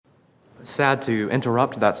Sad to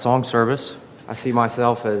interrupt that song service. I see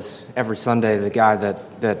myself as every Sunday the guy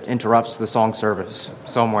that interrupts the song service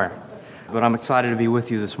somewhere. But I'm excited to be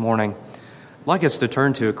with you this morning. I'd like us to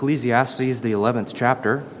turn to Ecclesiastes, the 11th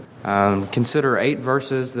chapter. Consider 8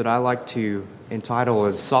 verses that I like to entitle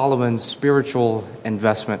as Solomon's spiritual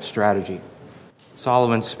investment strategy.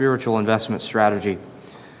 Solomon's spiritual investment strategy.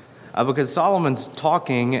 Because Solomon's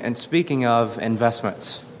talking and speaking of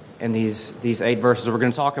investments in these 8 verses. We're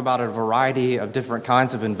going to talk about a variety of different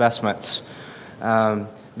kinds of investments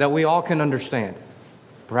that we all can understand.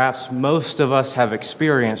 Perhaps most of us have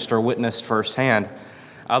experienced or witnessed firsthand.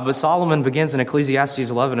 But Solomon begins in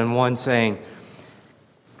Ecclesiastes 11:1 saying,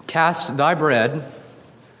 "Cast thy bread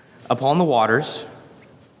upon the waters,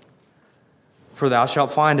 for thou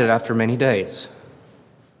shalt find it after many days.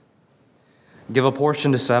 Give a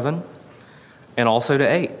portion to 7, and also to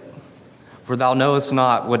 8. For thou knowest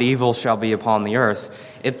not what evil shall be upon the earth.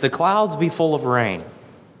 If the clouds be full of rain,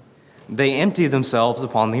 they empty themselves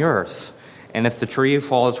upon the earth. And if the tree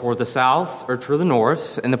falleth toward the south or toward the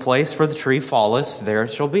north, in the place where the tree falleth, there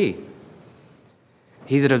it shall be.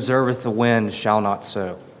 He that observeth the wind shall not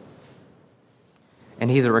sow,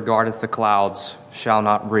 and he that regardeth the clouds shall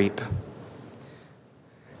not reap.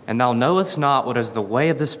 And thou knowest not what is the way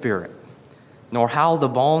of the Spirit, nor how the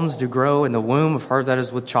bones do grow in the womb of her that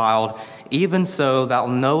is with child. Even so thou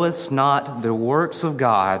knowest not the works of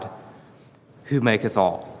God, who maketh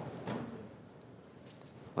all."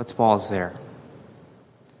 Let's pause there.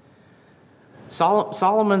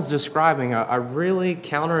 Solomon's describing a really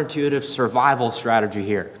counterintuitive survival strategy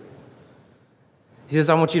here. He says,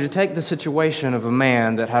 I want you to take the situation of a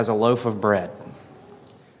man that has a loaf of bread,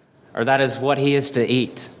 or that is what he is to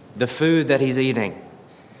eat, the food that he's eating.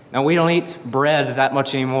 Now, we don't eat bread that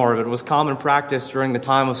much anymore, but it was common practice during the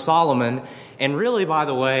time of Solomon, and really, by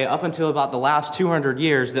the way, up until about the last 200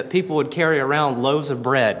 years, that people would carry around loaves of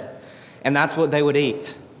bread, and that's what they would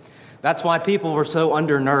eat. That's why people were so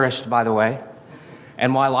undernourished, by the way,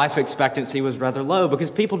 and why life expectancy was rather low,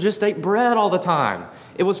 because people just ate bread all the time.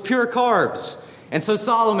 It was pure carbs. And so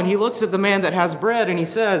Solomon, he looks at the man that has bread, and he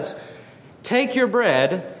says, "Take your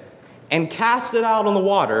bread and cast it out on the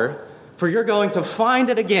water, for you're going to find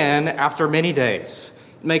it again after many days."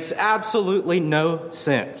 It makes absolutely no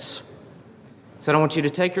sense. He said, I want you to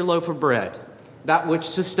take your loaf of bread, that which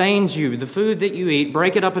sustains you, the food that you eat,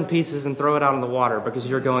 break it up in pieces and throw it out in the water, because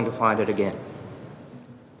you're going to find it again.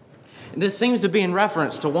 And this seems to be in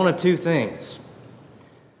reference to one of two things.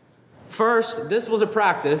 First, this was a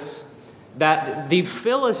practice that the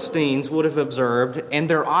Philistines would have observed in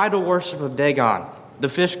their idol worship of Dagon, the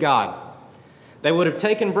fish god. They would have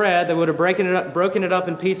taken bread, they would have broken it up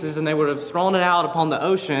in pieces, and they would have thrown it out upon the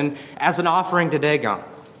ocean as an offering to Dagon.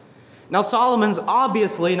 Now, Solomon's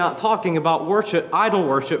obviously not talking about idol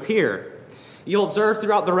worship here. You'll observe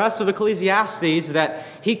throughout the rest of Ecclesiastes that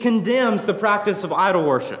he condemns the practice of idol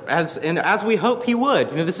worship, as we hope he would.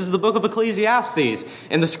 This is the book of Ecclesiastes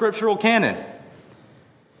in the scriptural canon.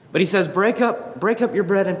 But he says, break up your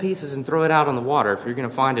bread in pieces and throw it out on the water, for you're going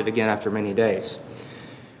to find it again after many days.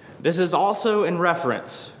 This is also in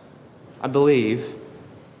reference, I believe,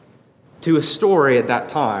 to a story at that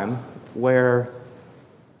time where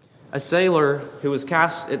a sailor who was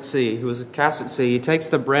cast at sea, he takes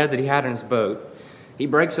the bread that he had in his boat, he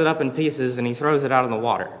breaks it up in pieces, and he throws it out in the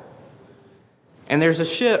water. And there's a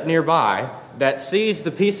ship nearby that sees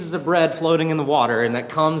the pieces of bread floating in the water and that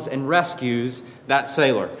comes and rescues that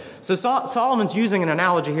sailor. So Solomon's using an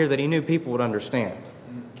analogy here that he knew people would understand.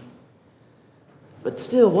 But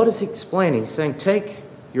still, what is he explaining? He's saying, take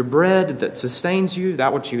your bread that sustains you,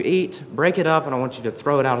 that which you eat, break it up, and I want you to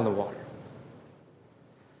throw it out in the water.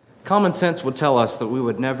 Common sense would tell us that we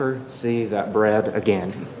would never see that bread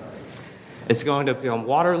again. It's going to become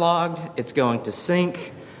waterlogged. It's going to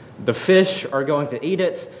sink. The fish are going to eat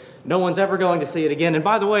it. No one's ever going to see it again. And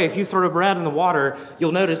by the way, if you throw bread in the water,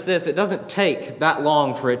 you'll notice this. It doesn't take that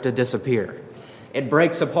long for it to disappear. It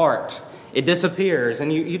breaks apart. It disappears,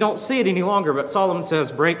 and you don't see it any longer. But Solomon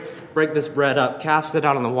says, break this bread up, cast it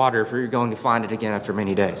out in the water, for you're going to find it again after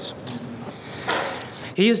many days.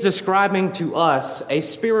 He is describing to us a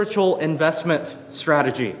spiritual investment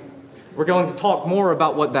strategy. We're going to talk more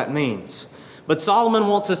about what that means. But Solomon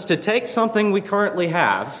wants us to take something we currently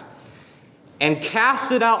have and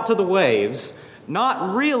cast it out to the waves,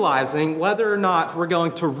 not realizing whether or not we're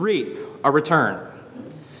going to reap a return.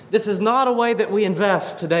 This is not a way that we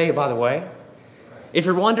invest today, by the way. If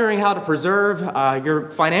you're wondering how to preserve your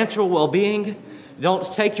financial well-being, don't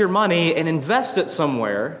take your money and invest it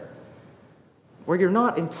somewhere where you're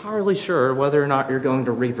not entirely sure whether or not you're going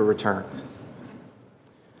to reap a return.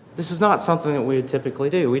 This is not something that we would typically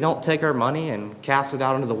do. We don't take our money and cast it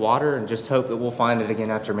out into the water and just hope that we'll find it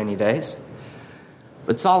again after many days.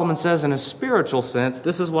 But Solomon says, in a spiritual sense,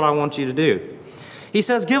 this is what I want you to do. He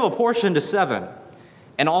says, give a portion to 7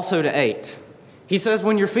 and also to 8. He says,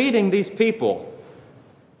 when you're feeding these people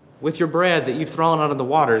with your bread that you've thrown out of the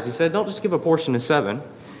waters, he said, don't just give a portion to 7.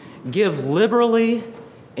 Give liberally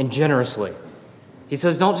and generously. He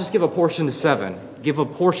says, don't just give a portion to 7. Give a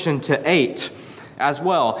portion to 8 as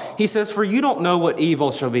well. He says, for you don't know what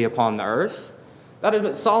evil shall be upon the earth. That is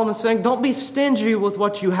what Solomon's saying. Don't be stingy with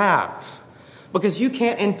what you have, because you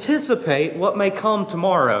can't anticipate what may come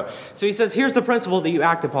tomorrow. So he says, here's the principle that you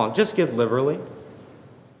act upon. Just give liberally.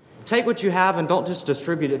 Take what you have and don't just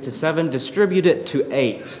distribute it to 7. Distribute it to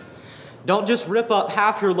 8. Don't just rip up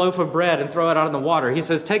half your loaf of bread and throw it out in the water. He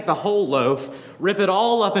says, take the whole loaf, rip it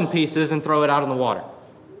all up in pieces, and throw it out in the water.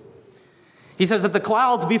 He says, if the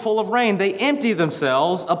clouds be full of rain, they empty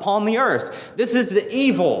themselves upon the earth. This is the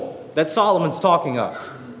evil that Solomon's talking of.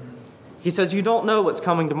 He says, you don't know what's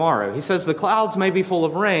coming tomorrow. He says, the clouds may be full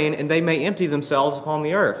of rain, and they may empty themselves upon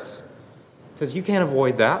the earth. He says, you can't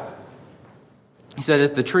avoid that. He said,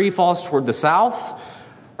 if the tree falls toward the south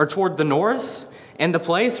or toward the north, and the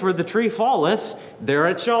place where the tree falleth, there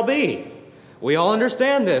it shall be. We all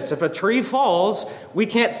understand this. If a tree falls, we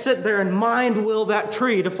can't sit there and mind will that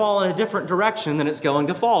tree to fall in a different direction than it's going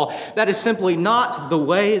to fall. That is simply not the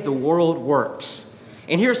way the world works.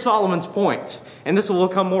 And here's Solomon's point, and this will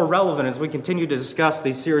become more relevant as we continue to discuss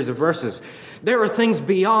these series of verses. There are things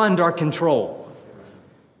beyond our control,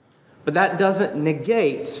 but that doesn't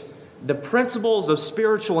negate the principles of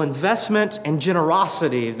spiritual investment and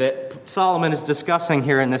generosity that Solomon is discussing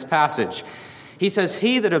here in this passage. He says,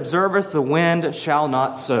 he that observeth the wind shall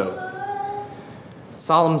not sow.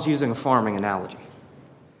 Solomon's using a farming analogy.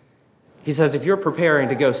 He says, if you're preparing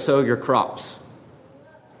to go sow your crops,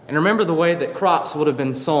 and remember the way that crops would have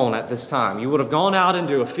been sown at this time. You would have gone out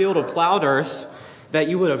into a field of plowed earth that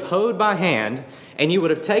you would have hoed by hand, and you would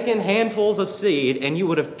have taken handfuls of seed, and you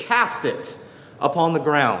would have cast it upon the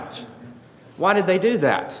ground. Why did they do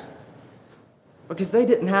that? Because they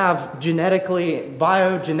didn't have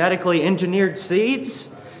biogenetically engineered seeds.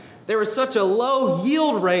 There was such a low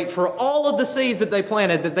yield rate for all of the seeds that they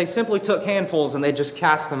planted that they simply took handfuls and they just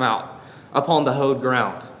cast them out upon the hoed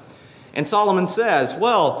ground. And Solomon says,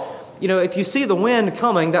 well, if you see the wind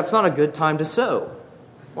coming, that's not a good time to sow.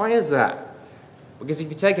 Why is that? Because if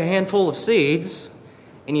you take a handful of seeds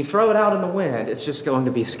and you throw it out in the wind, it's just going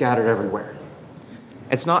to be scattered everywhere.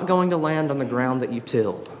 It's not going to land on the ground that you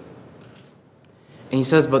tilled. And he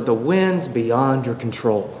says, but the wind's beyond your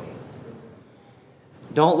control.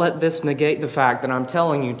 Don't let this negate the fact that I'm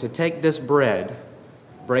telling you to take this bread,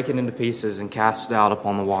 break it into pieces, and cast it out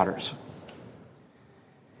upon the waters.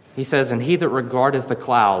 He says, and he that regardeth the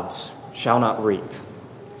clouds shall not reap.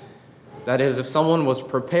 That is, if someone was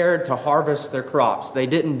prepared to harvest their crops, they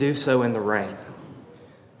didn't do so in the rain.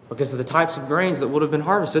 Because of the types of grains that would have been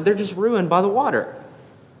harvested, they're just ruined by the water.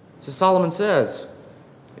 So Solomon says,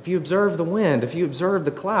 if you observe the wind, if you observe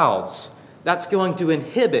the clouds, that's going to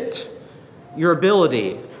inhibit your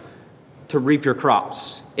ability to reap your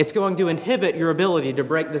crops. It's going to inhibit your ability to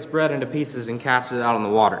break this bread into pieces and cast it out on the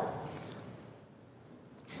water.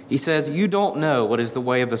 He says, you don't know what is the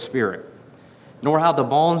way of the Spirit, nor how the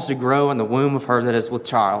bones do grow in the womb of her that is with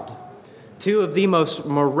child. Two of the most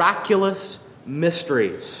miraculous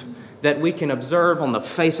mysteries that we can observe on the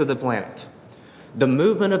face of the planet. The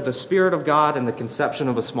movement of the Spirit of God and the conception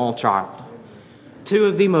of a small child. Two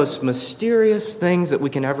of the most mysterious things that we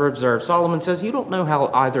can ever observe. Solomon says, you don't know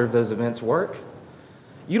how either of those events work.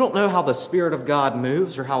 You don't know how the Spirit of God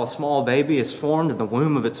moves or how a small baby is formed in the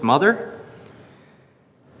womb of its mother.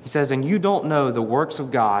 He says, and you don't know the works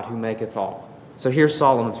of God who maketh all. So here's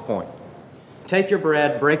Solomon's point. Take your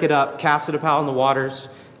bread, break it up, cast it out in the waters.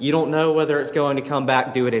 You don't know whether it's going to come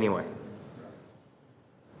back, do it anyway.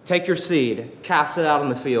 Take your seed, cast it out in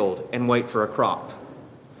the field, and wait for a crop.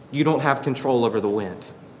 You don't have control over the wind.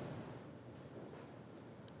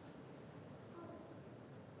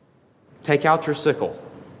 Take out your sickle.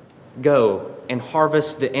 Go and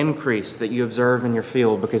harvest the increase that you observe in your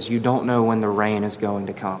field, because you don't know when the rain is going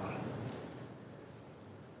to come.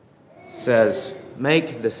 It says,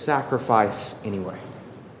 make the sacrifice anyway.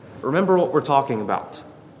 Remember what we're talking about.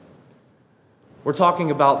 We're talking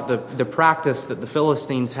about the practice that the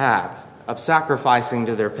Philistines have of sacrificing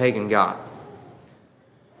to their pagan god.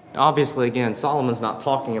 Obviously, again, Solomon's not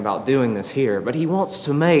talking about doing this here, but he wants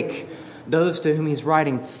to make those to whom he's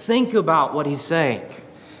writing think about what he's saying.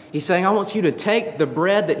 He's saying, I want you to take the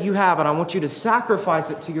bread that you have and I want you to sacrifice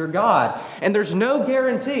it to your God. And there's no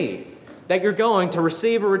guarantee that you're going to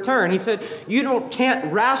receive a return. He said,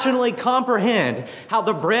 can't rationally comprehend how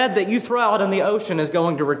the bread that you throw out in the ocean is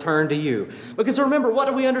going to return to you. Because remember, what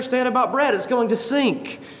do we understand about bread? It's going to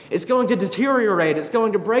sink. It's going to deteriorate. It's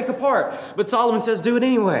going to break apart. But Solomon says, do it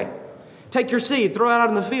anyway. Take your seed, throw it out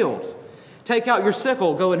in the field. Take out your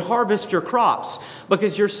sickle, go and harvest your crops,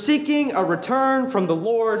 because you're seeking a return from the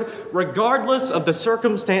Lord regardless of the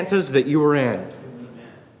circumstances that you are in.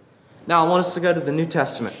 Now, I want us to go to the New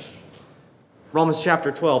Testament. Romans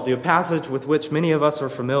chapter 12, the passage with which many of us are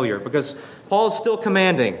familiar, because Paul is still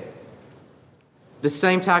commanding the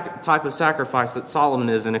same type of sacrifice that Solomon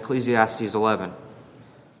is in Ecclesiastes 11.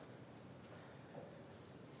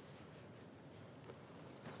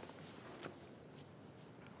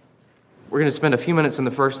 We're going to spend a few minutes in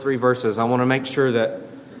the first 3 verses. I want to make sure that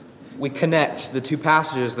we connect the 2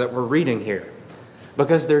 passages that we're reading here,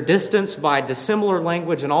 because they're distanced by dissimilar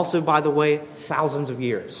language and also, by the way, thousands of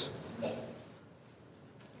years.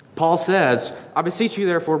 Paul says, I beseech you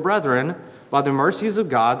therefore, brethren, by the mercies of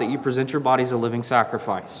God, that you present your bodies a living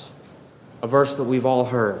sacrifice. A verse that we've all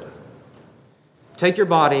heard. Take your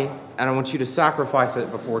body, and I want you to sacrifice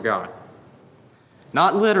it before God.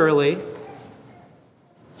 Not literally, it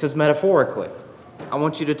says metaphorically. I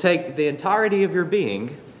want you to take the entirety of your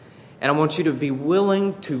being, and I want you to be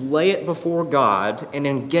willing to lay it before God and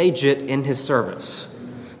engage it in His service.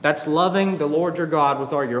 That's loving the Lord your God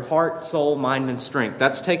with all your heart, soul, mind, and strength.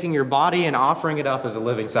 That's taking your body and offering it up as a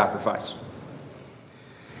living sacrifice.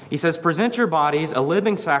 He says, present your bodies a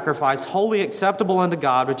living sacrifice, wholly acceptable unto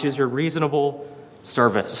God, which is your reasonable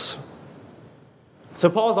service. So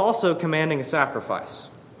Paul is also commanding a sacrifice.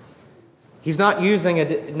 He's not using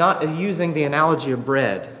the analogy of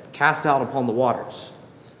bread cast out upon the waters.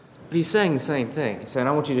 But he's saying the same thing. He's saying,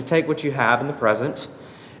 I want you to take what you have in the present,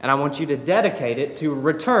 and I want you to dedicate it to a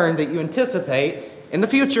return that you anticipate in the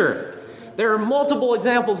future. There are multiple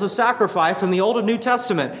examples of sacrifice in the Old and New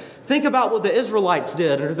Testament. Think about what the Israelites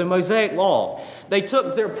did under the Mosaic Law. They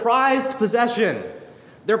took their prized possession,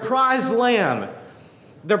 their prized lamb,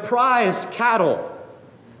 their prized cattle,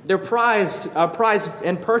 their prized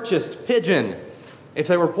and purchased pigeon, if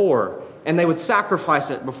they were poor, and they would sacrifice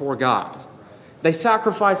it before God. They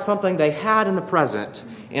sacrificed something they had in the present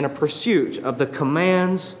in a pursuit of the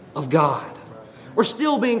commands of God. We're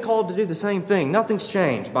still being called to do the same thing. Nothing's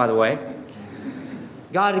changed, by the way.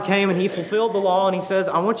 God came and He fulfilled the law, and He says,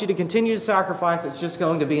 I want you to continue to sacrifice. It's just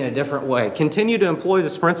going to be in a different way. Continue to employ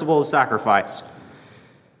this principle of sacrifice.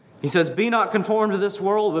 He says, be not conformed to this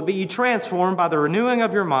world, but be ye transformed by the renewing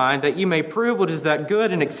of your mind, that ye may prove what is that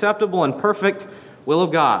good and acceptable and perfect will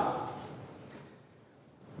of God.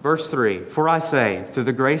 Verse 3, for I say, through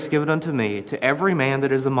the grace given unto me, to every man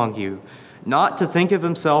that is among you, not to think of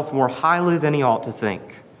himself more highly than he ought to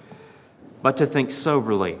think, but to think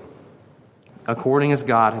soberly, according as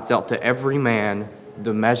God hath dealt to every man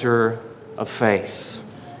the measure of faith.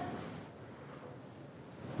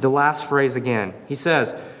 The last phrase again, he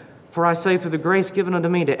says, for I say, through the grace given unto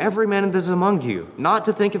me, to every man that is among you, not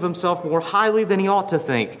to think of himself more highly than he ought to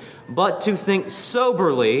think, but to think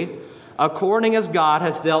soberly, according as God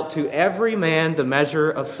hath dealt to every man the measure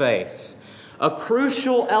of faith. A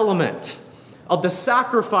crucial element of the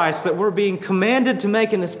sacrifice that we're being commanded to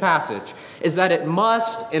make in this passage is that it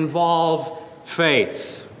must involve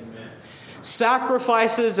faith. Amen.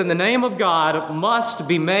 Sacrifices in the name of God must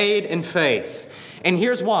be made in faith. And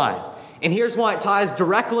here's why. And here's why it ties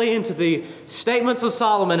directly into the statements of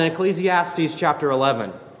Solomon in Ecclesiastes chapter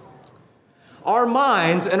 11. Our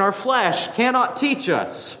minds and our flesh cannot teach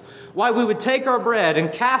us why we would take our bread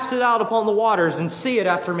and cast it out upon the waters and see it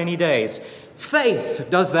after many days. Faith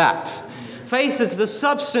does that. Faith is the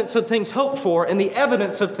substance of things hoped for and the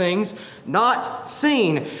evidence of things not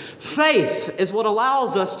seen. Faith is what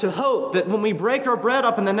allows us to hope that when we break our bread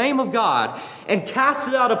up in the name of God and cast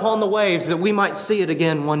it out upon the waves, that we might see it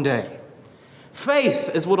again one day. Faith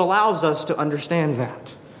is what allows us to understand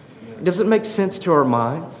that. Does it make sense to our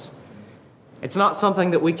minds? It's not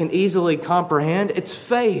something that we can easily comprehend. It's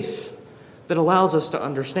faith that allows us to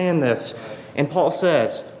understand this. And Paul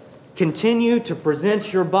says, continue to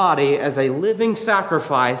present your body as a living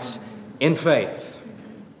sacrifice in faith.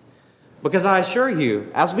 Because I assure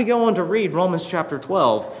you, as we go on to read Romans chapter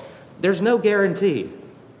 12, there's no guarantee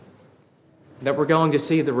that we're going to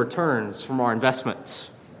see the returns from our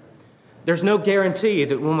investments. There's no guarantee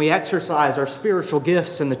that when we exercise our spiritual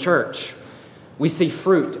gifts in the church, we see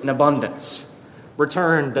fruit in abundance.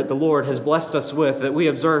 Return that the Lord has blessed us with, that we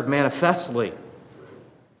observe manifestly.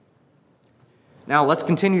 Now let's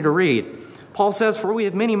continue to read. Paul says, for we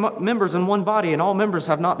have many members in one body, and all members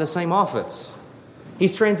have not the same office.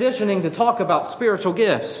 He's transitioning to talk about spiritual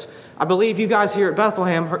gifts. I believe you guys here at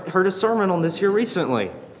Bethlehem heard a sermon on this here recently.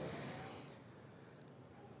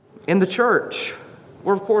 In the church,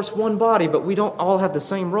 we're of course one body, but we don't all have the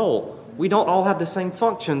same role. We don't all have the same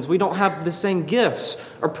functions. We don't have the same gifts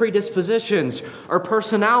or predispositions or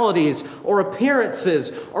personalities or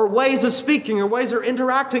appearances or ways of speaking or ways of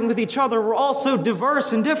interacting with each other. We're all so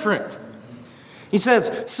diverse and different. He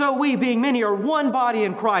says, so we, being many, are one body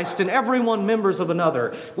in Christ and everyone members of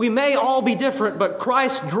another. We may all be different, but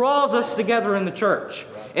Christ draws us together in the church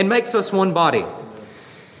and makes us one body.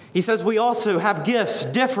 He says we also have gifts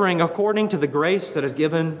differing according to the grace that is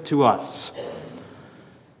given to us.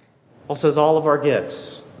 Paul says all of our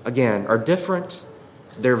gifts, again, are different,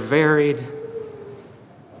 they're varied,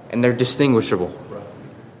 and they're distinguishable.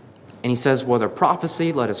 And he says, whether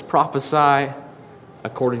prophecy, let us prophesy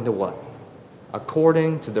according to what?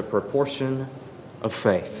 According to the proportion of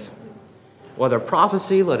faith. Whether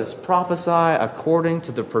prophecy, let us prophesy according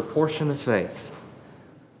to the proportion of faith.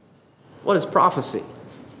 What is prophecy?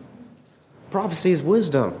 Prophecy is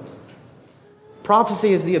wisdom.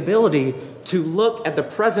 Prophecy is the ability to look at the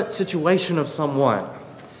present situation of someone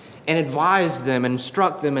and advise them,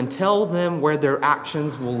 instruct them, and tell them where their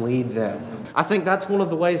actions will lead them. I think that's one of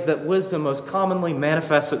the ways that wisdom most commonly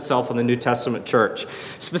manifests itself in the New Testament church,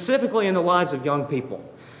 specifically in the lives of young people.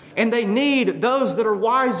 And they need those that are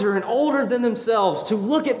wiser and older than themselves to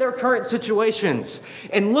look at their current situations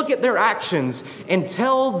and look at their actions and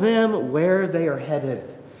tell them where they are headed.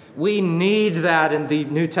 We need that in the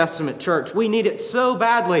New Testament church. We need it so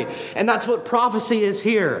badly. And that's what prophecy is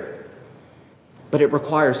here. But it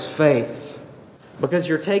requires faith. Because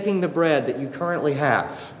you're taking the bread that you currently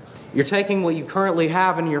have. You're taking what you currently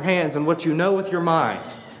have in your hands and what you know with your mind.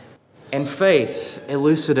 And faith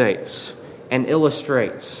elucidates and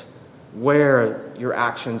illustrates where your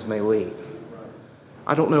actions may lead.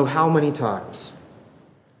 I don't know how many times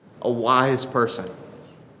a wise person,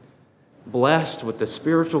 blessed with the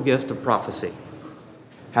spiritual gift of prophecy,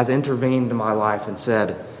 has intervened in my life and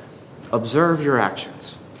said, observe your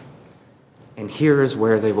actions, and here is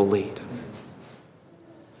where they will lead.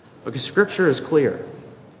 Because Scripture is clear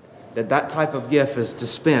that that type of gift is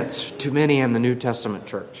dispensed to many in the New Testament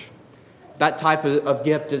church. That type of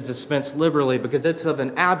gift is dispensed liberally because it's of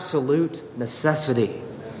an absolute necessity.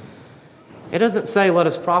 It doesn't say, let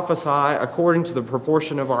us prophesy according to the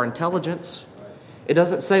proportion of our intelligence. It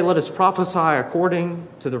doesn't say, let us prophesy according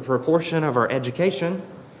to the proportion of our education.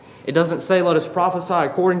 It doesn't say, let us prophesy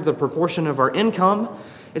according to the proportion of our income.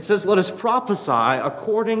 It says, let us prophesy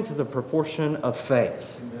according to the proportion of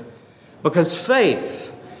faith. Because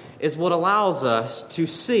faith is what allows us to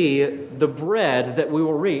see the bread that we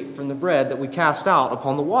will reap from the bread that we cast out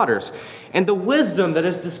upon the waters. And the wisdom that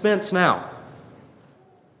is dispensed now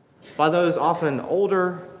by those often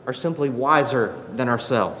older or simply wiser than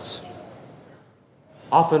ourselves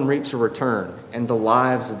often reaps a return in the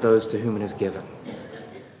lives of those to whom it is given.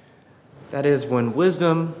 That is, when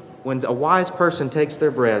a wise person takes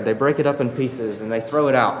their bread, they break it up in pieces and they throw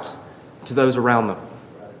it out to those around them.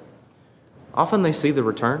 Often they see the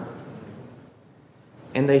return.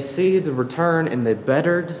 And they see the return in the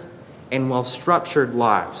bettered and well-structured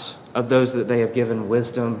lives of those that they have given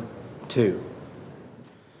wisdom to.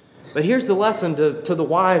 But here's the lesson to the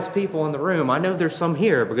wise people in the room. I know there's some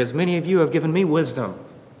here because many of you have given me wisdom.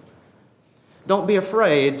 Don't be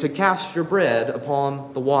afraid to cast your bread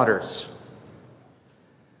upon the waters.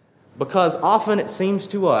 Because often it seems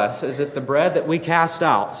to us as if the bread that we cast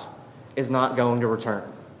out is not going to return.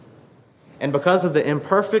 And because of the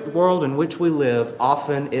imperfect world in which we live,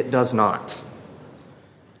 often it does not.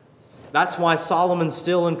 That's why Solomon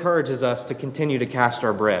still encourages us to continue to cast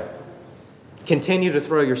our bread. Continue to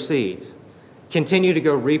throw your seed. Continue to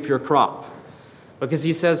go reap your crop. Because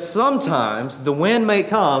he says sometimes the wind may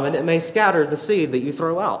come and it may scatter the seed that you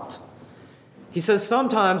throw out. He says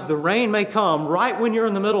sometimes the rain may come right when you're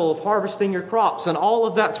in the middle of harvesting your crops and all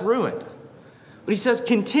of that's ruined. But he says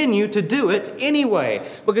continue to do it anyway,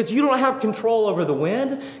 because you don't have control over the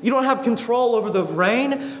wind. You don't have control over the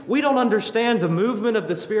rain. We don't understand the movement of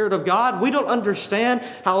the Spirit of God. We don't understand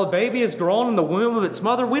how a baby is grown in the womb of its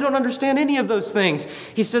mother. We don't understand any of those things.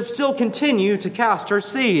 He says still continue to cast her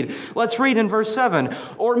seed. Let's read in verse 7.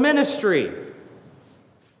 Or ministry.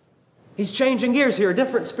 He's changing gears here, a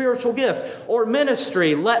different spiritual gift. Or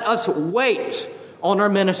ministry, let us wait on our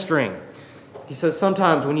ministering. He says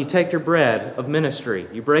sometimes when you take your bread of ministry,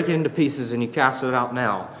 you break it into pieces and you cast it out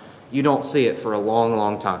now, you don't see it for a long,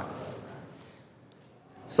 long time.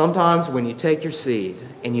 Sometimes when you take your seed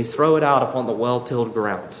and you throw it out upon the well-tilled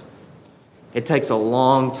ground, it takes a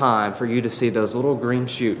long time for you to see those little green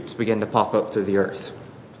shoots begin to pop up through the earth.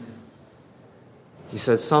 He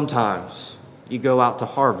says, sometimes you go out to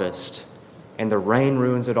harvest and the rain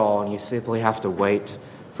ruins it all and you simply have to wait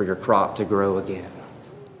for your crop to grow again.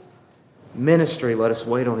 Ministry, let us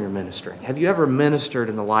wait on your ministry. Have you ever ministered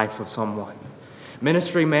in the life of someone?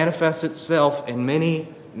 Ministry manifests itself in many,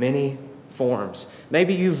 many forms.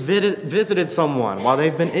 Maybe you've visited someone while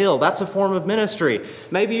they've been ill. That's a form of ministry.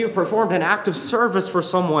 Maybe you've performed an act of service for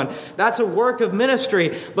someone. That's a work of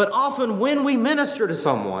ministry. But often when we minister to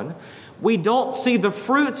someone, we don't see the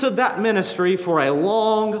fruits of that ministry for a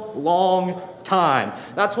long, long time.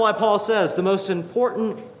 That's why Paul says the most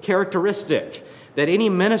important characteristic that any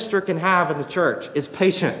minister can have in the church is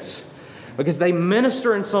patience. Because they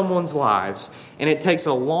minister in someone's lives, and it takes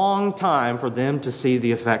a long time for them to see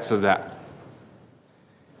the effects of that.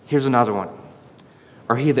 Here's another one.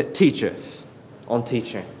 Or he that teacheth on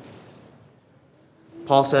teaching.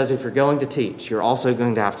 Paul says if you're going to teach, you're also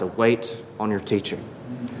going to have to wait on your teaching.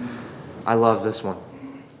 I love this one.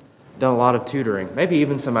 Done a lot of tutoring, maybe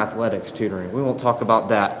even some athletics tutoring. We won't talk about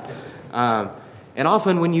that. And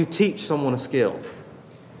often when you teach someone a skill,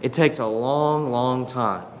 it takes a long, long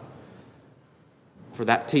time for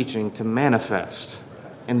that teaching to manifest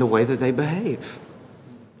in the way that they behave.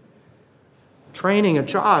 Training a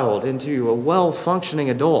child into a well-functioning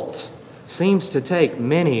adult seems to take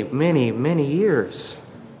many, many, many years.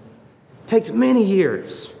 It takes many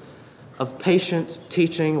years of patient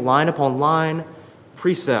teaching, line upon line,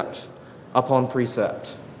 precept upon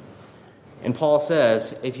precept. And Paul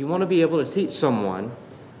says, if you want to be able to teach someone,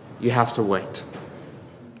 you have to wait.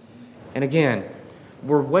 And again,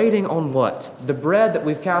 we're waiting on what? The bread that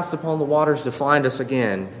we've cast upon the waters to find us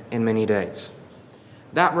again in many days.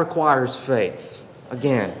 That requires faith,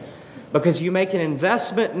 again, because you make an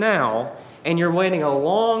investment now and you're waiting a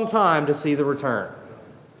long time to see the return.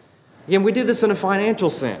 Again, we do this in a financial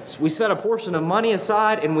sense. We set a portion of money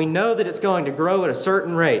aside and we know that it's going to grow at a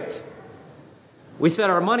certain rate. We set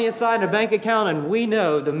our money aside in a bank account and we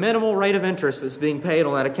know the minimal rate of interest that's being paid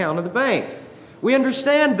on that account of the bank. We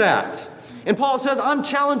understand that. And Paul says, I'm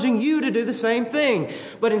challenging you to do the same thing.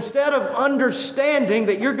 But instead of understanding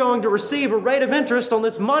that you're going to receive a rate of interest on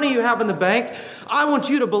this money you have in the bank, I want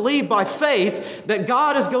you to believe by faith that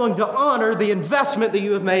God is going to honor the investment that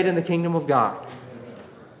you have made in the kingdom of God.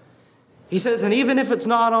 He says, and even if it's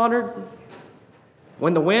not honored,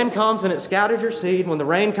 when the wind comes and it scatters your seed, when the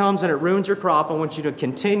rain comes and it ruins your crop, I want you to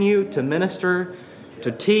continue to minister,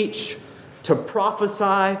 to teach, to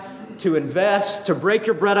prophesy, to invest, to break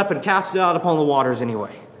your bread up and cast it out upon the waters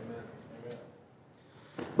anyway.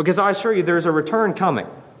 Because I assure you, there's a return coming.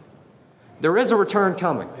 There is a return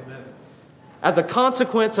coming. As a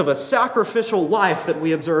consequence of a sacrificial life that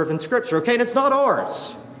we observe in Scripture. Okay, and it's not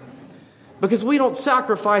ours. Because we don't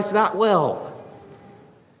sacrifice that well.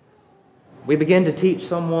 We begin to teach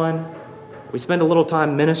someone. We spend a little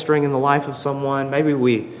time ministering in the life of someone. Maybe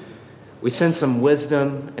we send some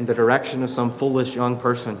wisdom in the direction of some foolish young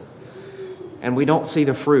person. And we don't see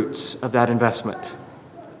the fruits of that investment.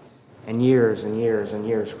 And years and years and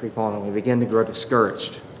years creep on, and we begin to grow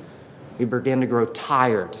discouraged. We begin to grow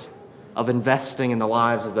tired of investing in the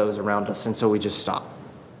lives of those around us, and so we just stop.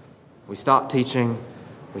 We stop teaching.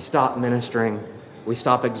 We stop ministering. We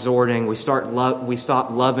stop exhorting. We stop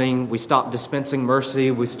loving. We stop dispensing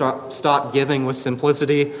mercy. We stop giving with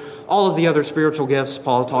simplicity. All of the other spiritual gifts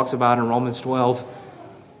Paul talks about in Romans 12.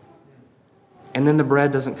 And then the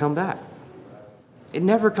bread doesn't come back. It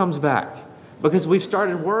never comes back because we've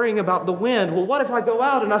started worrying about the wind. Well, what if I go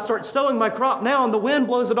out and I start sowing my crop now and the wind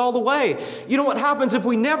blows it all away? You know what happens if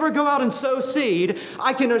we never go out and sow seed?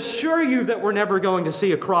 I can assure you that we're never going to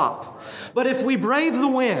see a crop. But if we brave the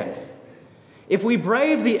wind, if we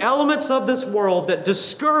brave the elements of this world that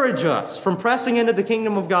discourage us from pressing into the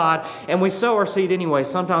kingdom of God and we sow our seed anyway,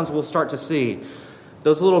 sometimes we'll start to see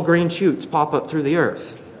those little green shoots pop up through the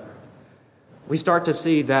earth. We start to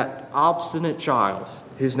see that obstinate child,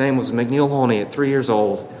 whose name was McNeil Honea at 3 years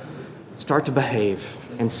old, start to behave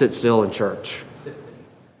and sit still in church.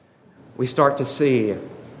 We start to see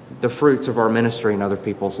the fruits of our ministry in other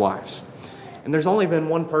people's lives. And there's only been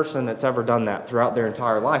one person that's ever done that throughout their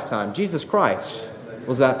entire lifetime. Jesus Christ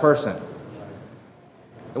was that person.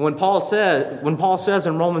 And when Paul says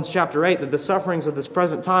in Romans chapter 8 that the sufferings of this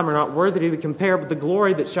present time are not worthy to be compared with the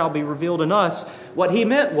glory that shall be revealed in us, what he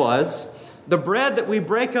meant was the bread that we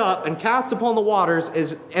break up and cast upon the waters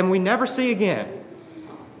and we never see again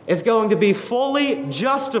is going to be fully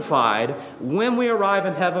justified when we arrive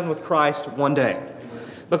in heaven with Christ one day.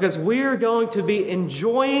 Because we're going to be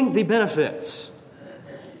enjoying the benefits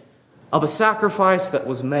of a sacrifice that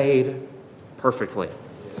was made perfectly.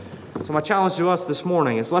 So my challenge to us this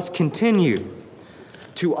morning is let's continue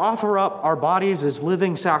to offer up our bodies as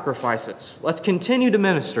living sacrifices. Let's continue to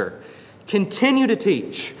minister, continue to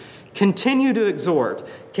teach, continue to exhort,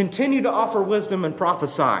 continue to offer wisdom and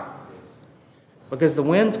prophesy. Because the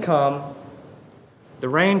winds come, the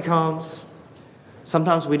rain comes,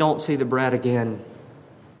 sometimes we don't see the bread again,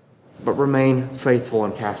 but remain faithful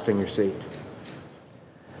in casting your seed.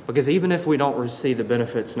 Because even if we don't receive the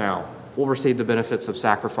benefits now, we'll receive the benefits of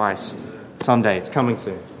sacrifice someday. It's coming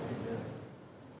soon.